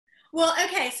Well,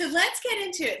 okay, so let's get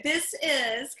into it. This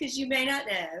is, because you may not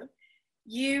know,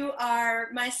 you are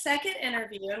my second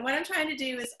interview, and what I'm trying to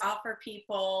do is offer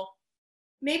people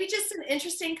maybe just some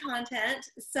interesting content,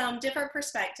 some different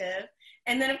perspective,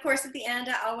 and then, of course, at the end,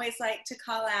 I always like to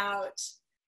call out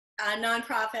a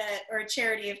nonprofit or a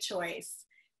charity of choice,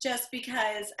 just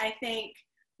because I think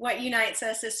what unites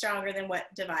us is stronger than what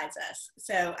divides us.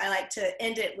 So I like to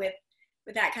end it with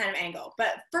that kind of angle.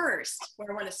 But first,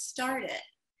 where I want to start it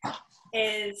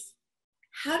is,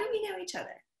 how do we know each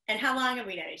other? And how long have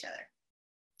we known each other?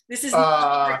 This is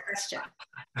not a question.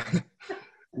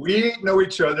 We know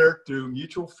each other through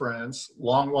mutual friends,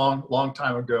 long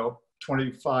time ago,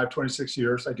 25, 26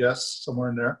 years, I guess, somewhere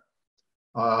in there.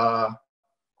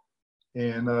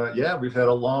 Yeah, we've had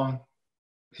a long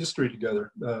history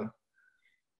together.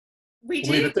 We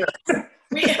Leave do. it there.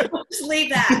 We'll just leave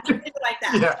that. Leave it like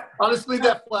that. Yeah, I'll just leave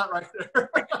that flat right there.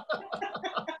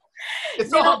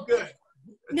 It's all good.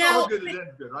 It's all good. It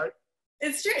ends good, right?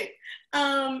 It's true.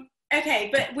 Okay,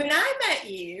 but when I met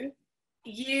you,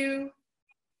 you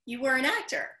were an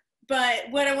actor. But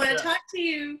what I want to talk to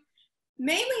you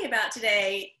mainly about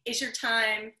today is your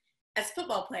time as a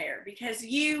football player, because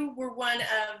you were one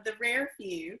of the rare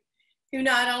few who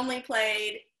not only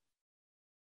played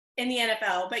in the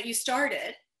NFL, but you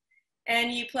started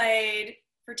and you played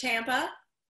for Tampa,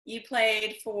 you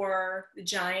played for the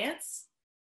Giants,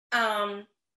 and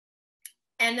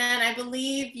then I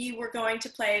believe you were going to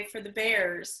play for the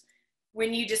Bears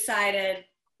when you decided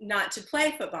not to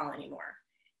play football anymore.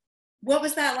 What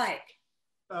was that like?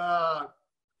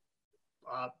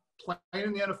 Playing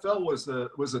in the NFL was a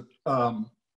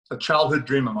childhood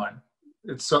dream of mine.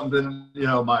 It's something,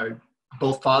 my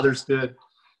both fathers did.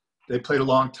 They played a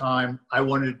long time. I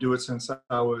wanted to do it since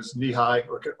I was knee high,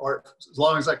 or as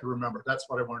long as I could remember. That's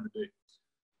what I wanted to be.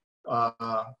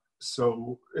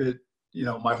 So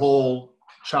my whole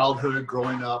childhood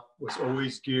growing up was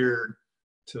always geared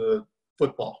to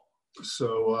football.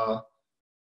 So,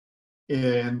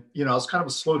 I was kind of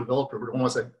a slow developer, but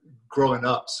almost like growing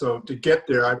up. So to get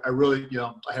there, I really,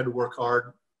 I had to work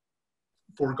hard,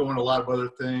 foregoing a lot of other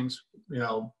things,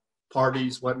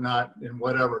 parties, whatnot, and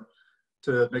whatever,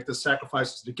 to make the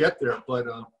sacrifices to get there. But,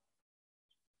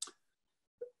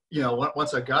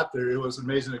 once I got there, it was an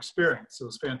amazing experience. It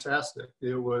was fantastic.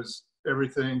 It was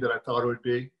everything that I thought it would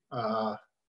be.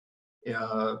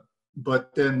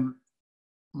 But then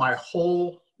my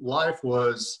whole life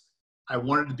was, I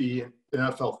wanted to be an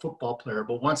NFL football player.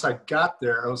 But once I got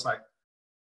there, I was like,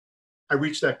 I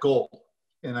reached that goal.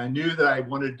 And I knew that I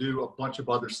wanted to do a bunch of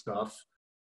other stuff.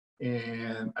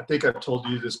 And I think I've told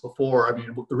you this before. I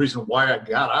mean, the reason why I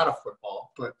got out of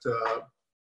football. But,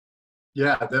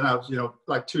 then I was,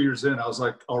 like 2 years in, I was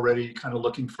like already kind of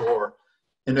looking for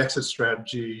an exit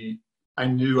strategy. I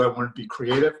knew I wanted to be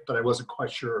creative, but I wasn't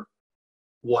quite sure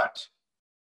what,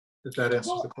 if that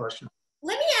answers the question.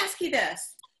 Let me ask you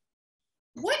this.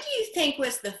 What do you think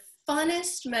was the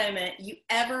funnest moment you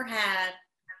ever had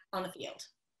on the field?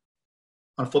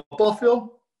 On a football field?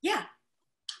 Yeah.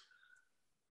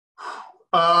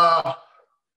 To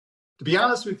be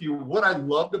honest with you, what I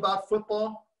loved about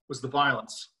football was the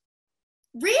violence.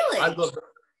 Really? I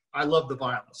loved the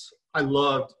violence. I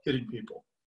loved hitting people.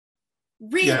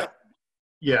 Really?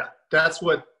 Yeah. That's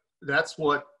what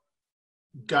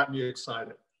got me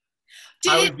excited.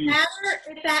 Did it matter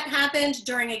if that happened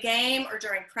during a game or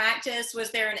during practice?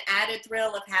 Was there an added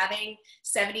thrill of having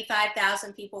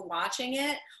 75,000 people watching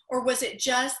it? Or was it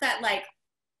just that like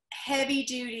heavy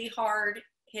duty, hard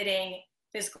hitting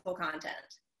physical content?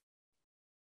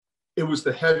 It was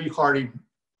the heavy hitting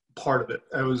part of it.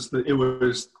 It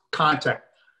was contact.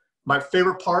 My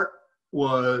favorite part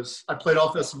was I played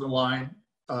offensive line,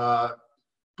 but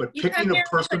picking a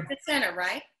person. The center,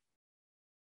 right?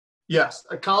 Yes,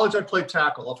 at college I played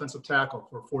tackle, offensive tackle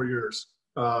for 4 years.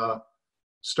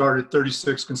 Started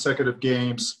 36 consecutive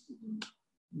games.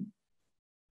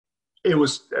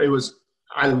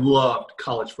 I loved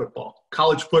college football.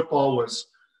 College football was,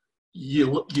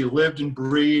 you lived and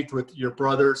breathed with your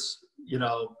brothers,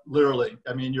 literally.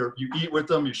 I mean, you eat with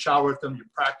them, you shower with them, you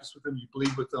practice with them, you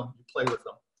bleed with them, you play with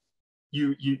them.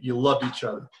 You loved each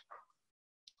other.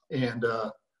 And,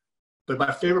 but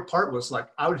my favorite part was like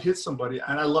I would hit somebody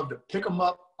and I loved to pick them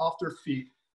up off their feet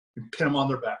and pin them on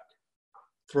their back,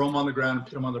 throw them on the ground and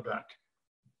pin them on their back.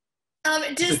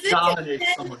 Does this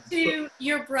extend to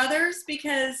your brothers?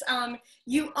 Because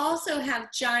you also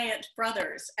have giant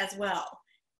brothers as well.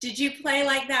 Did you play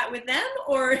like that with them,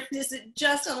 or is it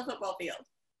just on the football field?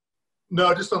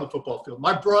 No, just on the football field.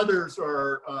 My brothers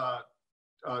are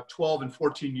 12 and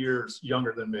 14 years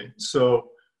younger than me. So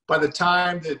by the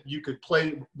time that you could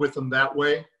play with them that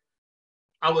way,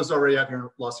 I was already out here in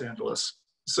Los Angeles.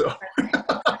 So.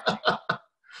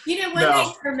 You know, one thing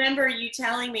I remember you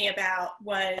telling me about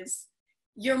was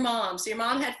your mom. So your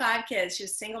mom had 5 kids. She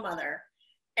was a single mother.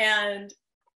 And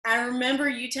I remember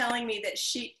you telling me that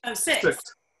six.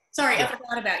 Sorry, yeah. I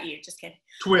forgot about you. Just kidding.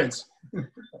 Twins. Yeah.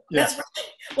 That's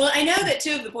right. Well, I know that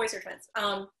 2 of the boys are twins.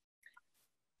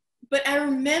 But I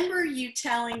remember you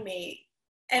telling me,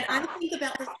 and I think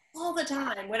about this all the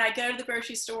time when I go to the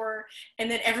grocery store and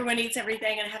then everyone eats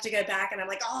everything and I have to go back and I'm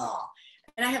like, oh,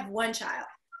 and I have 1 child.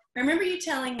 I remember you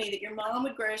telling me that your mom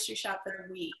would grocery shop for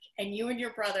the week and you and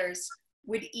your brothers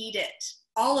would eat it,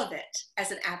 all of it,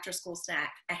 as an after-school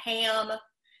snack. A ham,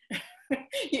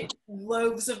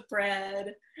 loaves of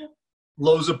bread.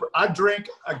 I drink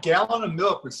a gallon of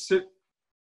milk, would sit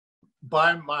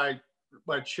by my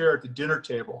chair at the dinner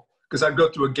table because I'd go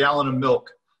through a gallon of milk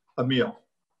a meal.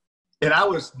 And I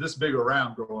was this big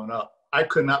around growing up. I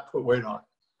could not put weight on.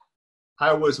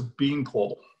 I was a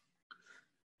beanpole.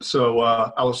 So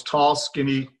I was tall,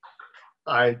 skinny.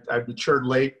 I matured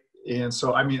late, and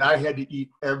so I mean I had to eat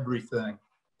everything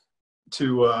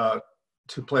to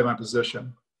play my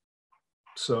position.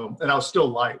 So, and I was still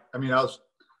light. I mean, I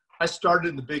started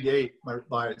in the Big 8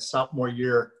 my sophomore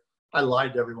year. I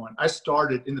lied to everyone. I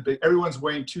started in the big. Everyone's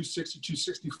weighing 260,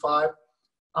 265.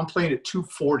 I'm playing at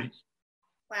 240.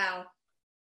 Wow.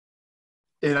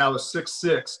 And I was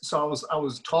 6'6", so I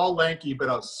was tall, lanky, but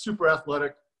I was super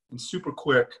athletic and super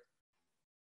quick,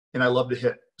 and I love to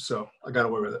hit, so I got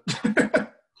away with it.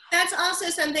 That's also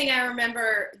something I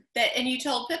remember that, and you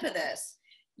told Pippa this.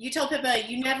 You told Pippa,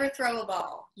 you never throw a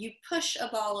ball. You push a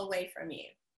ball away from you.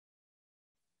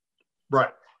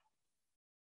 Right.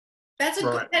 That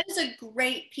is a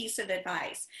great piece of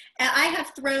advice. And I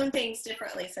have thrown things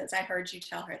differently since I heard you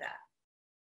tell her that.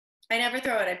 I never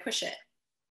throw it, I push it.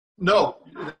 No,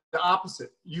 the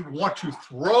opposite. You want to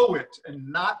throw it and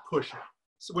not push it.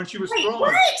 So when she was throwing,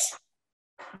 what?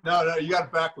 No, you got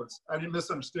it backwards. I didn't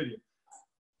misunderstand you.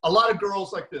 A lot of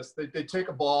girls like this, they take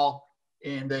a ball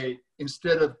and they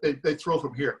throw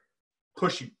from here,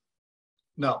 pushing.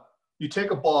 No, you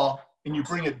take a ball and you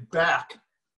bring it back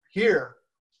here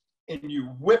and you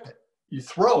whip it. You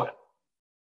throw it.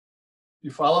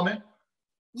 You follow me?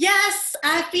 Yes,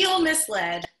 I feel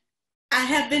misled. I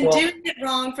have been doing it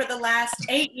wrong for the last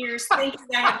 8 years, thinking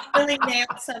I have really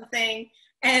nailed something.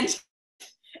 And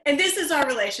this is our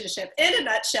relationship. In a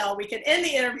nutshell, we can end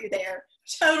the interview there.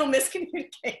 Total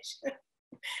miscommunication.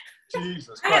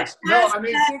 Jesus Christ.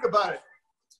 Think about it.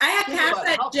 I have passed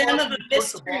that gem of a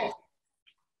mystery.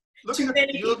 Look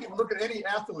at any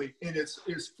athlete, and it's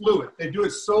fluid. They do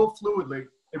it so fluidly.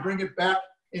 They bring it back,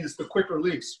 and it's the quick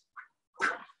release.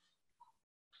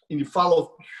 And you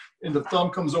follow, and the thumb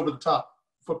comes over the top.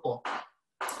 Football.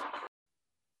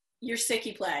 Your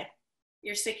sicky play.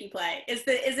 Your sicky play. Is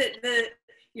it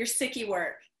your sicky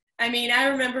work? I mean, I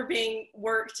remember being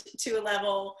worked to a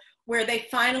level where they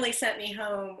finally sent me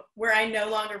home where I no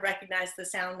longer recognized the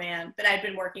sound man that I'd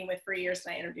been working with for years,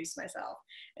 and I introduced myself.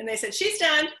 And they said, she's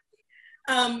done.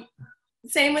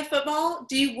 Same with football.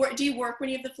 Do you work when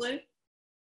you have the flu?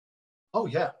 Oh,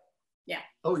 yeah. Yeah.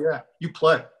 Oh, yeah. You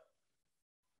play.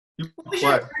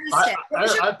 I've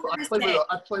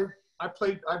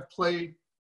played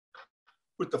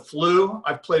with the flu.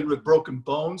 I've played with broken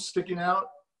bones sticking out.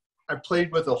 I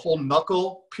played with a whole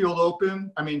knuckle peeled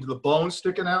open. I mean, the bone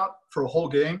sticking out for a whole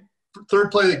game.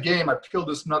 Third play of the game, I peeled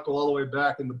this knuckle all the way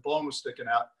back, and the bone was sticking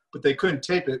out. But they couldn't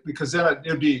tape it because then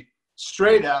it would be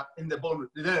straight out, and the bone.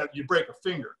 Then you break a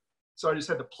finger. So I just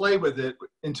had to play with it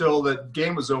until the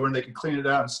game was over, and they could clean it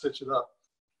out and stitch it up.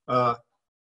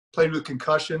 Played with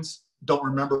concussions. Don't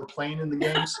remember playing in the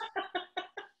games.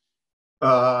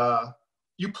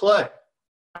 You play.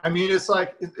 I mean, it's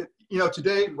like,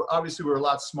 today, obviously, we're a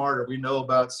lot smarter. We know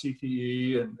about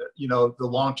CTE and, the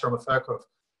long-term effect of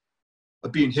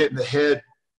being hit in the head.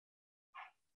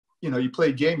 You play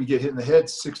a game, you get hit in the head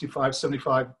 65,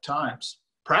 75 times.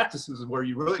 Practices is where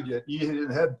you really you get hit in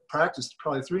the head, practice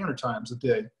probably 300 times a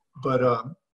day. But,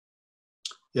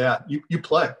 you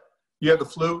play. You have the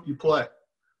flu, you play.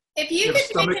 If you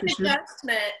could make an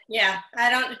adjustment,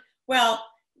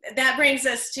 that brings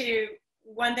us to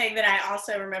one thing that I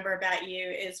also remember about you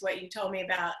is what you told me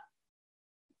about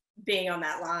being on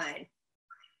that line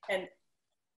and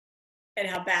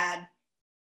how bad.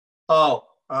 Oh,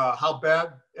 how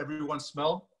bad everyone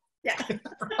smelled? Yeah.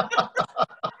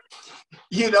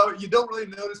 You don't really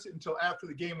notice it until after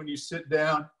the game when you sit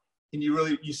down and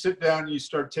you sit down and you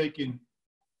start taking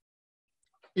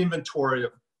inventory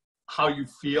of how you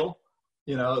feel.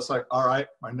 It's like, all right,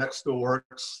 my neck still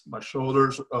works, my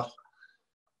shoulders.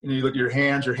 And you look at your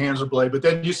hands are blade, but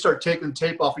then you start taking the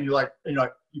tape off and you're like,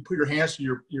 you put your hands to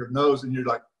your nose and you're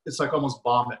like, it's like almost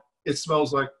vomit. It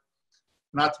smells like,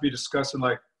 not to be disgusting,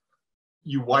 like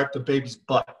you wiped a baby's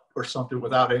butt or something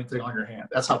without anything on your hand.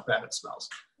 That's how bad it smells.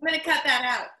 I'm going to cut that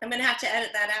out. I'm going to have to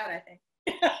edit that out, I think.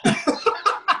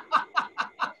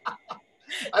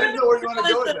 I didn't know where you want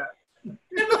to go with that.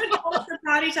 It's the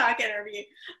potty talk interview.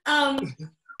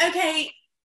 Okay.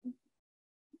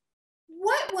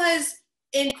 What was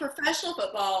in professional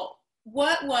football?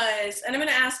 What was, and I'm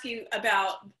going to ask you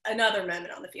about another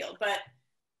moment on the field, but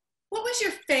what was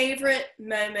your favorite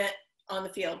moment on the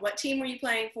field? What team were you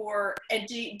playing for? And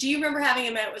do you remember having a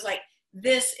moment that was like,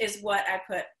 this is what I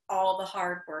put all the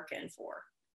hard work in for?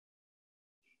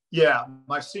 Yeah,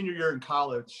 my senior year in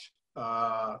college,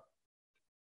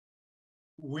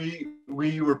 we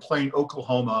were playing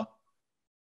Oklahoma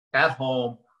at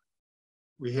home.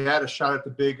 We had a shot at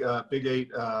the Big 8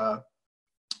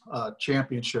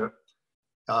 championship,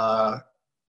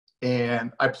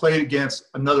 and I played against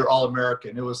another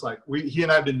All-American. It was like he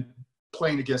and I have been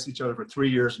playing against each other for 3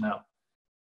 years now.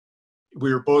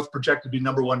 We were both projected to be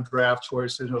number 1 draft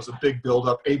choice, and it was a big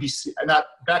build-up. ABC,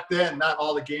 back then, not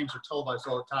all the games were televised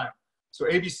all the time. So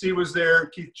ABC was there,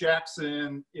 Keith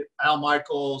Jackson, Al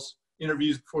Michaels,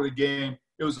 interviews before the game.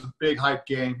 It was a big hype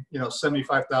game,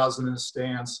 75,000 in the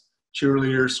stands,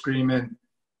 cheerleaders screaming.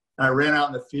 And I ran out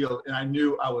in the field, and I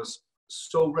knew I was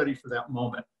so ready for that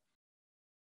moment.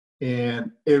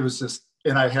 And it was just,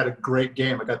 and I had a great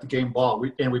game. I got the game ball,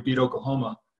 we beat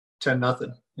Oklahoma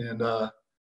 10-0. And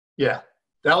yeah,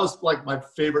 that was like my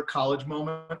favorite college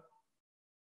moment.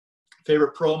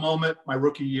 Favorite pro moment, my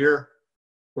rookie year.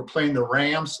 We're playing the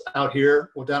Rams out here.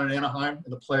 We're down in Anaheim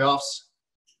in the playoffs.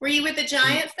 Were you with the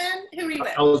Giants then? Who were you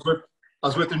with? I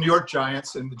was with the New York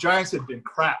Giants, and the Giants had been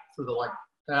crap for the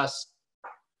past,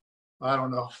 I don't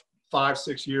know,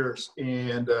 5-6 years.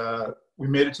 And we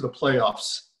made it to the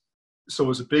playoffs. So it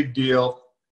was a big deal.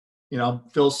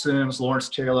 Phil Simms, Lawrence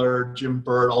Taylor, Jim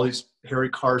Bird, all these, Harry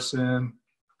Carson.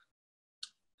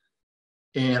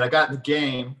 And I got in the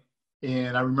game,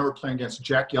 and I remember playing against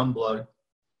Jack Youngblood.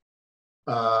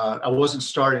 I wasn't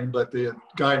starting, but the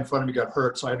guy in front of me got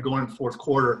hurt, so I had to go in the fourth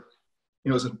quarter.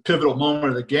 It was a pivotal moment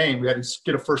of the game. We had to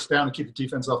get a first down to keep the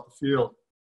defense off the field.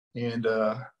 And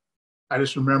I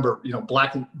just remember,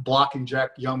 blocking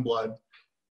Jack Youngblood,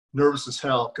 nervous as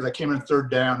hell, because I came in third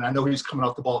down, and I know he's coming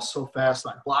off the ball so fast,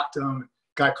 and I blocked him.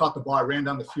 Guy caught the ball. I ran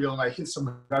down the field, and I hit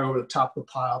some guy over the top of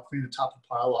the pile, cleaned the top of the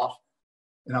pile off.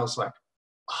 And I was like,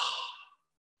 oh.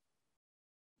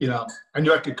 I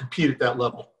knew I could compete at that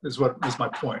level, is what was my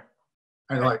point.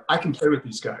 And I can play with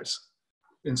these guys.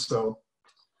 And so,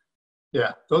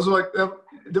 yeah, those are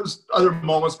there was other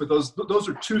moments, but those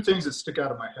are two things that stick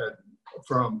out of my head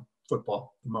from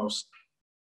football the most.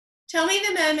 Tell me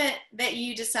the moment that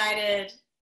you decided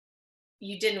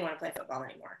you didn't want to play football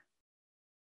anymore.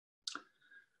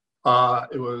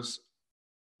 It was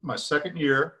my second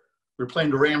year. We were playing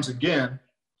the Rams again,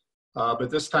 but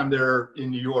this time they're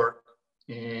in New York.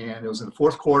 And it was in the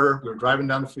fourth quarter. We were driving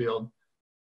down the field,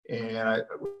 and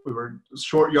we were in a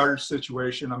short yardage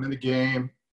situation. I'm in the game.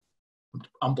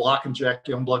 I'm blocking Jack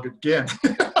Youngblood again.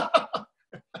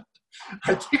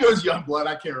 I think it was Youngblood.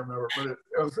 I can't remember, but it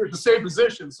was the same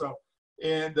position. So,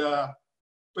 but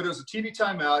it was a TV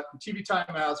timeout. TV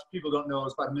timeouts, people don't know,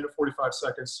 it's about 1:45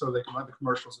 seconds, so they can run the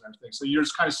commercials and everything. So you're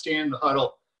just kind of standing in the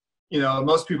huddle.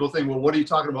 Most people think, well, what are you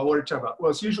talking about? What are you talking about?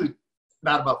 Well, it's usually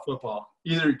not about football.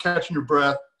 Either you're catching your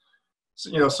breath,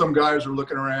 some guys are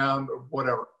looking around or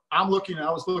whatever. I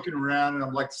was looking around, and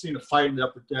I'm seeing a fight in the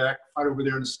upper deck, fight over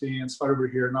there in the stands, fight over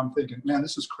here. And I'm thinking, man,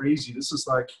 this is crazy. This is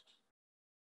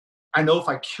I know if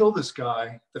I kill this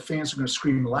guy, the fans are going to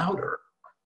scream louder.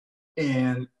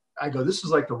 And I go, this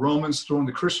is like the Romans throwing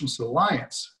the Christians to the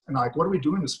lions. And what are we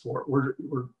doing this for?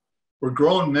 We're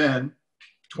grown men,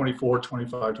 24,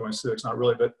 25, 26, not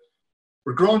really, but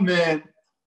we're grown men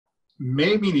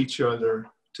maiming each other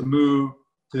to move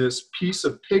this piece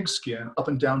of pigskin up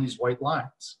and down these white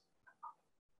lines.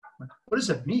 What does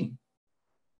that mean?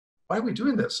 Why are we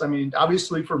doing this? I mean,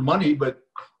 obviously for money, but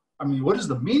what is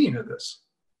the meaning of this?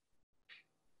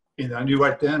 And I knew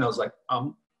right then, I was like,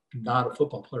 I'm not a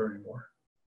football player anymore.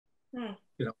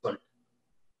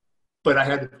 But I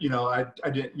had to, I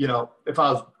didn't, if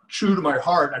I was true to my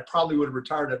heart, I probably would have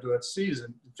retired after that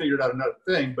season and figured out another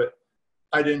thing, but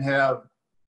I didn't have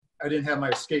my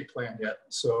escape plan yet.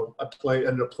 So I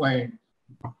ended up playing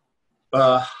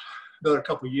another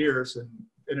couple of years and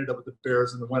ended up with the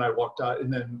Bears. And then when I walked out,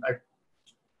 and then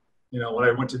when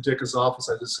I went to Dick's office,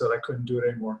 I just said I couldn't do it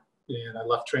anymore. And I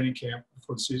left training camp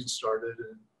before the season started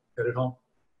and headed home.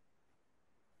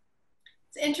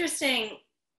 It's interesting.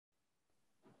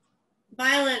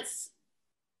 Violence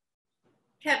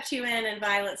kept you in and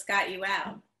violence got you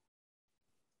out.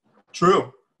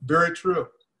 True. Very true.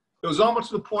 It was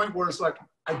almost to the point where it's like,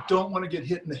 I don't want to get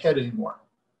hit in the head anymore.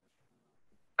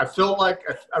 I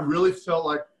really felt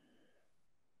like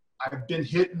I've been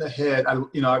hit in the head.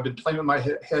 I've been playing with my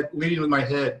head, leading with my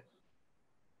head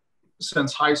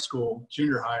since high school,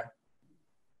 junior high.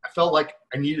 I felt like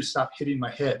I needed to stop hitting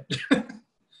my head.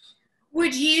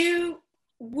 Would you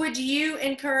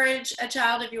encourage a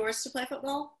child of yours to play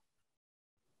football?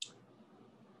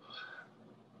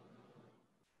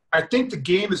 I think the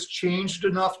game has changed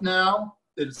enough now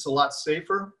that it's a lot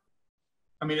safer.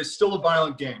 I mean, it's still a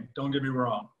violent game, don't get me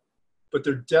wrong, but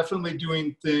they're definitely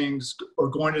doing things or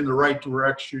going in the right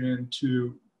direction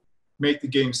to make the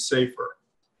game safer.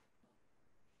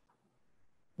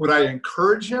 Would I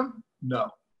encourage him? No,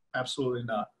 absolutely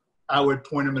not. I would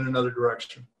point him in another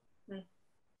direction.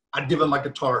 I'd give him my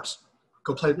guitars.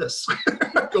 Go play this.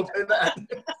 Go play that.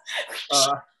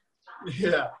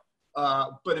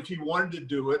 But if he wanted to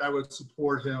do it, I would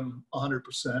support him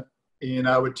 100%. And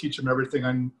I would teach him everything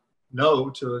I know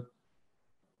to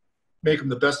make him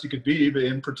the best he could be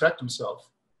and protect himself.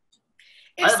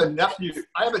 I have a nephew,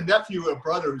 a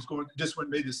brother who's just went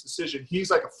and made this decision.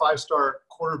 He's like a 5-star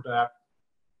quarterback.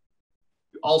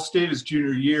 All-state his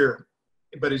junior year,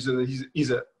 but he's a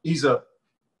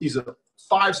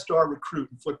 5-star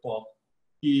recruit in football.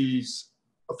 He's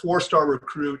a 4-star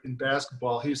recruit in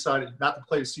basketball. He decided not to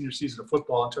play his senior season of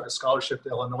football and took a scholarship to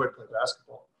Illinois to play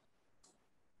basketball.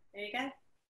 There you go.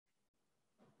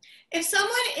 If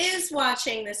someone is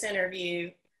watching this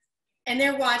interview and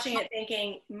they're watching it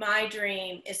thinking, my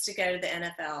dream is to go to the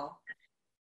NFL,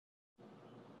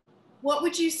 what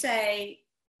would you say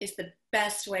is the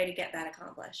best way to get that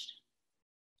accomplished?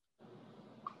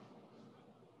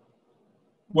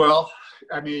 Well,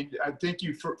 I mean, I think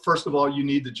first of all, you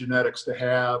need the genetics to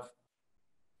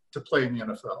play in the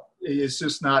NFL. It's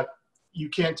just not, you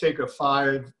can't take a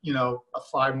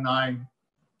 5'9"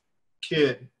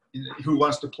 kid who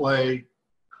wants to play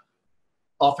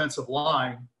offensive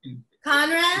line.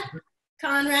 Conrad,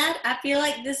 I feel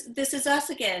like this is us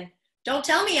again. Don't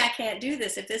tell me I can't do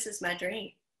this if this is my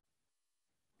dream.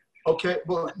 Okay,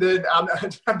 well then I'm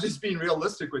just being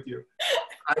realistic with you.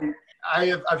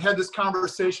 I've had this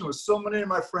conversation with so many of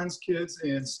my friends' kids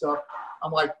and stuff.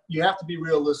 I'm like, you have to be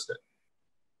realistic.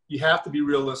 You have to be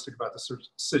realistic about the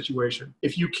situation.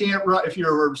 If you can't run, if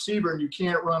you're a receiver and you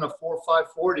can't run a 4.5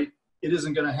 40, it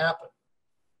isn't going to happen.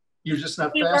 You're just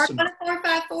not fast enough. You work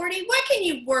on a 4.5 40? What can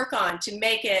you work on to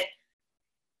make it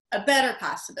a better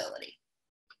possibility?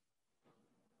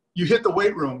 You hit the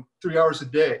weight room 3 hours a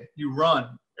day. You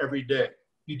run every day.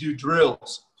 You do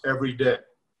drills every day.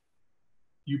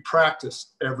 You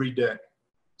practice every day.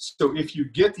 So if you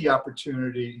get the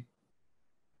opportunity,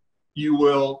 you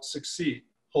will succeed,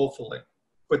 hopefully.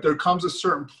 But there comes a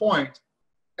certain point,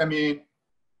 I mean,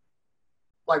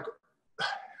 like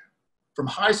from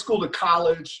high school to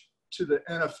college to the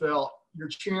NFL, your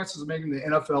chances of making the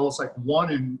NFL is like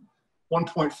 1 in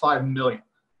 1.5 million.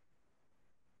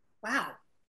 Wow.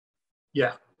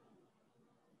 Yeah.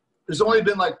 There's only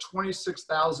been like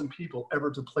 26,000 people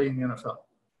ever to play in the NFL.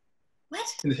 What?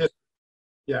 In the history.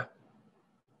 Yeah.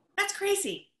 That's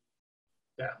crazy.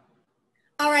 Yeah.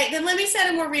 All right, then let me set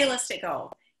a more realistic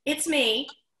goal. It's me.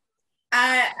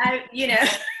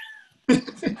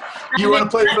 You want to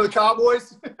play for the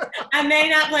Cowboys? I may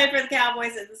not play for the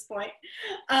Cowboys at this point.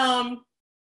 I'm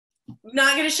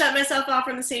not going to shut myself off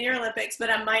from the Senior Olympics, but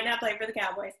I might not play for the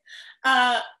Cowboys.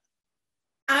 I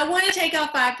want to take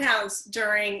off 5 pounds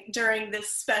during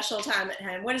this special time at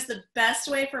home. What is the best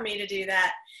way for me to do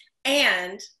that?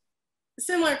 And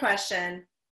similar question,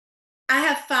 I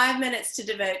have 5 minutes to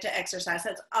devote to exercise.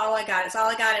 That's all I got. It's all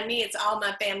I got in me. It's all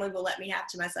my family will let me have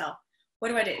to myself. What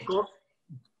do I do?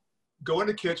 Go in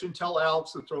the kitchen, tell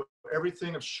Alex to throw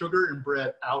everything of sugar and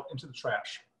bread out into the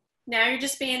trash. Now you're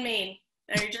just being mean.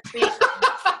 Now you're just being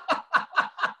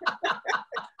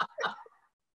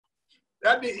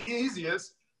That'd be the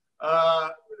easiest.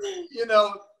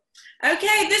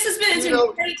 Okay, this has been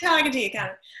great talking to you,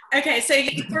 Connor. Okay, so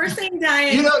first thing,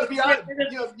 diet. To be honest,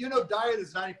 diet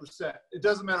is 90%. It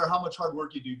doesn't matter how much hard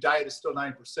work you do. Diet is still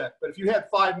 90%. But if you had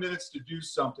 5 minutes to do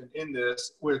something in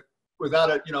this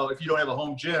without if you don't have a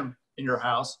home gym in your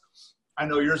house, I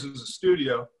know yours is a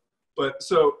studio, but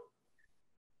so,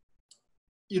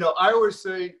 I always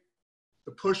say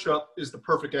the push-up is the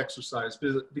perfect exercise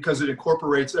because it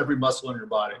incorporates every muscle in your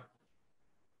body.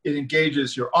 It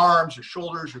engages your arms, your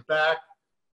shoulders, your back,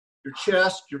 your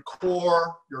chest, your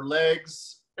core, your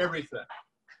legs, everything.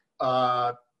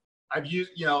 I've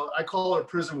used, you know, I call it a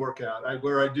prison workout,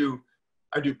 where I do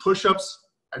push-ups.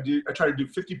 I try to do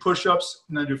 50 push-ups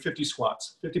and then do 50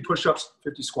 squats, 50 push-ups,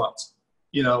 50 squats,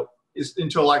 you know,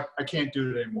 until I can't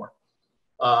do it anymore.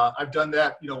 I've done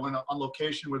that, you know, when on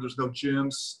location where there's no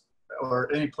gyms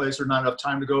or any place or not enough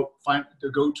time to go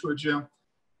to a gym.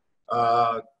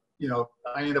 You know,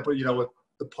 I end up with, you know, with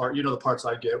the parts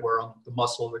I get where I'm the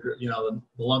muscle, you know,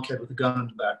 the lunkhead with the gun in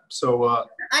the back. So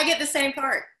I get the same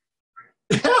part.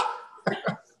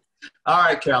 All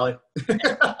right, Callie.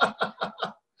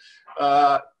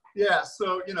 Yeah,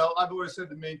 so, you know, I've always said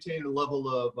to maintain a level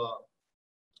of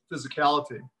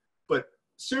physicality. But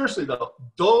seriously, though,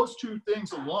 those two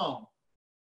things alone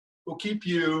will keep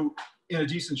you in a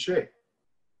decent shape.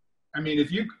 I mean,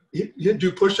 if you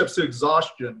do push-ups to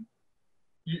exhaustion,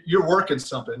 you're working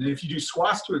something. And if you do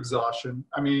squats to exhaustion,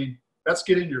 I mean, that's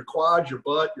getting your quads, your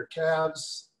butt, your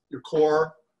calves, your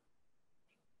core.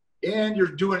 And you're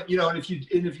doing, you know, and if you,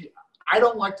 I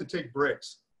don't like to take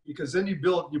breaks, because then you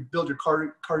build your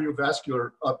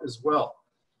cardiovascular up as well.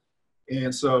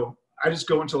 And so I just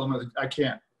go until I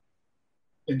can't.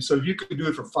 And so if you could do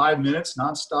it for 5 minutes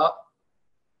nonstop,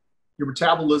 your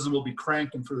metabolism will be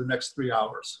cranking for the next 3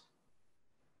 hours.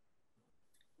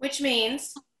 Which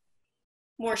means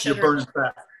more sugar. You're burning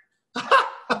fat.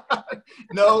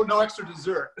 No extra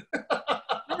dessert.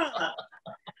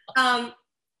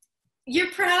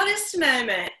 Your proudest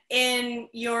moment in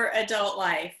your adult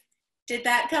life, did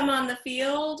that come on the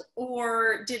field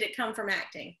or did it come from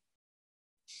acting?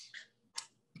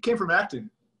 It came from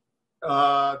acting.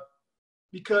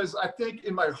 Because I think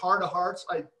in my heart of hearts,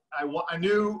 I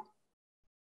knew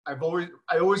I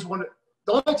always wanted,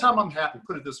 the only time I'm happy,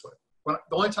 put it this way,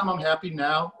 the only time I'm happy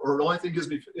now, or the only thing gives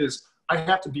me, is I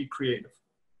have to be creative.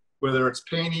 Whether it's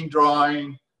painting,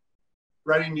 drawing,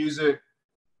 writing music,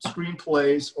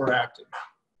 screenplays, or acting.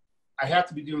 I have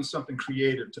to be doing something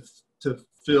creative to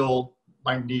fill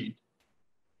my need.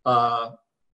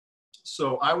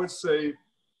 So I would say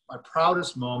my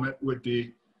proudest moment would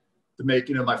be the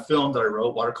making of my film that I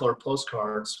wrote, Watercolor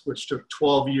Postcards, which took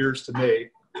 12 years to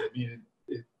make. I mean,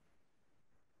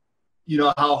 you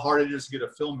know how hard it is to get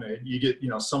a film made. You get, you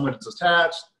know, someone that's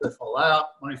attached, they fall out,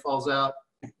 money falls out.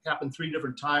 It happened 3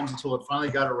 different times until it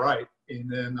finally got it right. And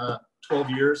then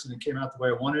 12 years, and it came out the way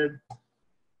I wanted.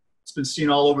 It's been seen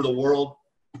all over the world.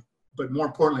 But more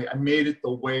importantly, I made it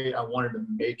the way I wanted to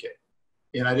make it.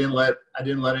 And I didn't let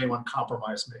anyone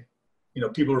compromise me. You know,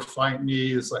 people were fighting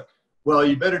me. It's like, well,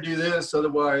 you better do this,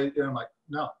 otherwise, you know, I'm like,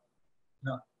 no.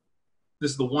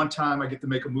 This is the one time I get to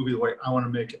make a movie the way I want to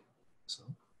make it. So,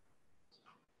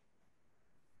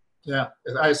 yeah,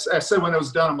 I said when it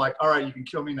was done, I'm like, all right, you can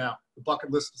kill me now. The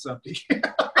bucket list is empty.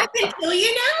 I can kill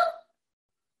you now?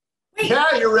 Wait,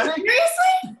 yeah, you ready?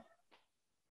 Seriously?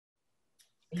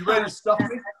 You ready to stuff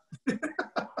me?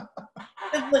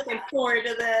 I'm looking forward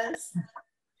to this.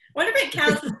 Wonder if it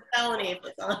counts as a felony if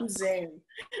it's on Zoom.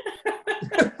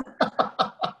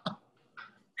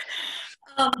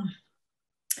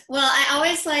 Well, I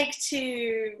always like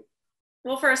to,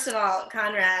 well, first of all,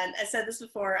 Conrad, I said this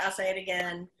before, I'll say it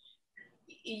again.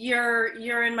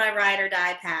 You're in my ride or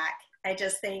die pack. I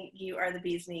just think you are the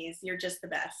bee's knees. You're just the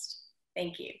best.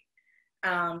 Thank you.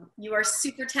 You are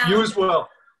super talented. You as well.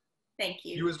 Thank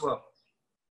you. You as well.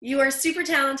 You are super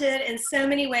talented in so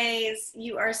many ways.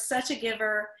 You are such a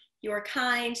giver. You are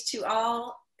kind to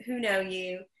all who know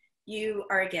you. You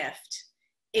are a gift.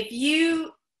 If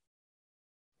you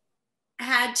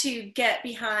had to get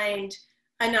behind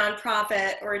a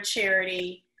nonprofit or a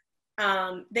charity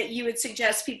that you would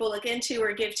suggest people look into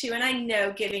or give to, and I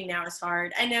know giving now is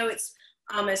hard. I know it's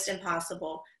almost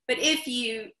impossible. But if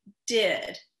you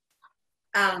did,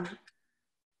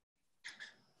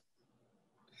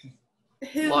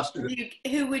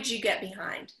 who would you get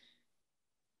behind?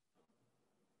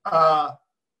 I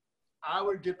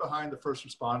would get behind the first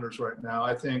responders right now.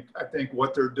 I think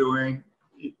what they're doing,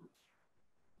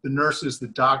 the nurses, the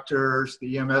doctors,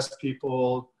 the EMS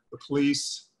people, the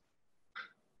police,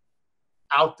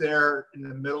 out there in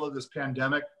the middle of this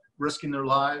pandemic, risking their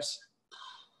lives.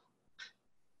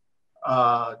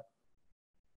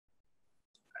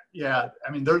 Yeah,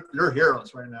 I mean, they're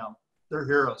heroes right now. They're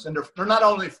heroes. And they're not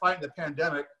only fighting the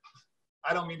pandemic,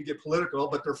 I don't mean to get political,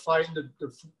 but they're fighting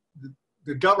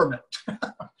the government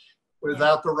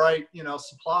without the right, you know,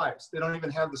 supplies. They don't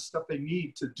even have the stuff they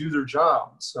need to do their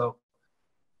job. So,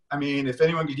 I mean, if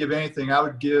anyone could give anything, I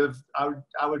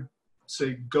would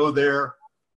say go there.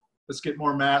 Let's get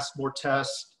more masks, more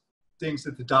tests, things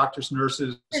that the doctors,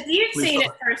 nurses. Because you've seen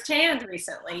it firsthand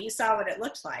recently. You saw what it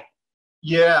looked like.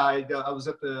 Yeah, I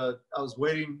was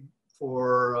waiting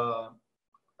for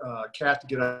Kat to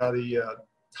get out of the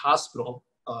hospital,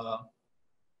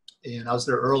 and I was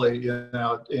there early,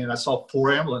 and I saw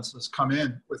 4 ambulances come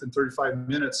in within 35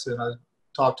 minutes, and I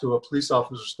talked to a police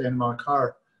officer standing by my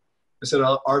car. I said,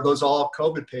 "Are those all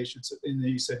COVID patients?" And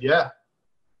he said, "Yeah,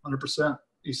 100%."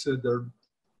 He said,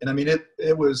 and I mean,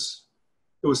 it was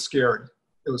scary.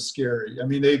 It was scary. I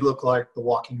mean, they looked like The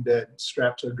Walking Dead,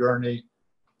 strapped to a gurney,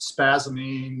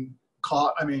 spasming,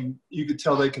 caught. I mean, you could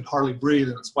tell they could hardly breathe,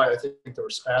 and that's why I think they were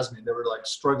spasming. They were like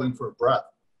struggling for breath.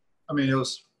 I mean, it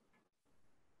was.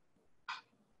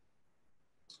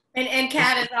 And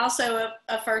Kat is also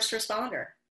a first responder.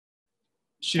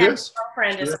 She Kat's is.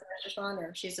 girlfriend is a first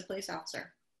responder. She's a police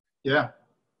officer. Yeah,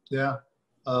 yeah.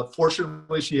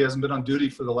 Fortunately, she hasn't been on duty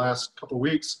for the last couple of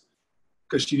weeks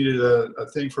because she needed a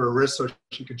thing for her wrist so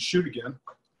she can shoot again.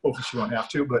 Hopefully she won't have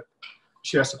to, but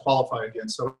she has to qualify again.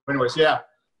 So anyways, yeah.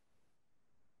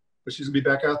 But she's gonna be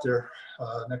back out there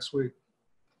next week.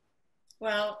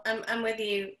 Well, I'm with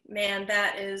you, man.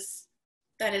 That is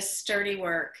sturdy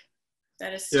work.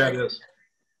 That is sturdy. Yeah, it is.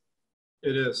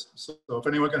 It is. So if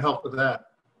anyone can help with that.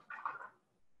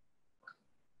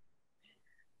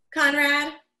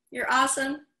 Conrad, you're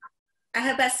awesome. I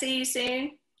hope I see you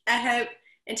soon. I hope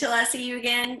until I see you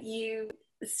again, you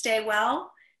stay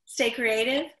well, stay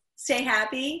creative, stay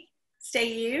happy,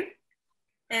 stay you.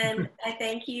 And I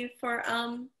thank you for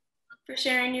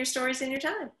sharing your stories and your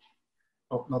time.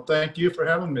 Oh, no, thank you for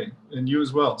having me, and you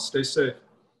as well. Stay safe.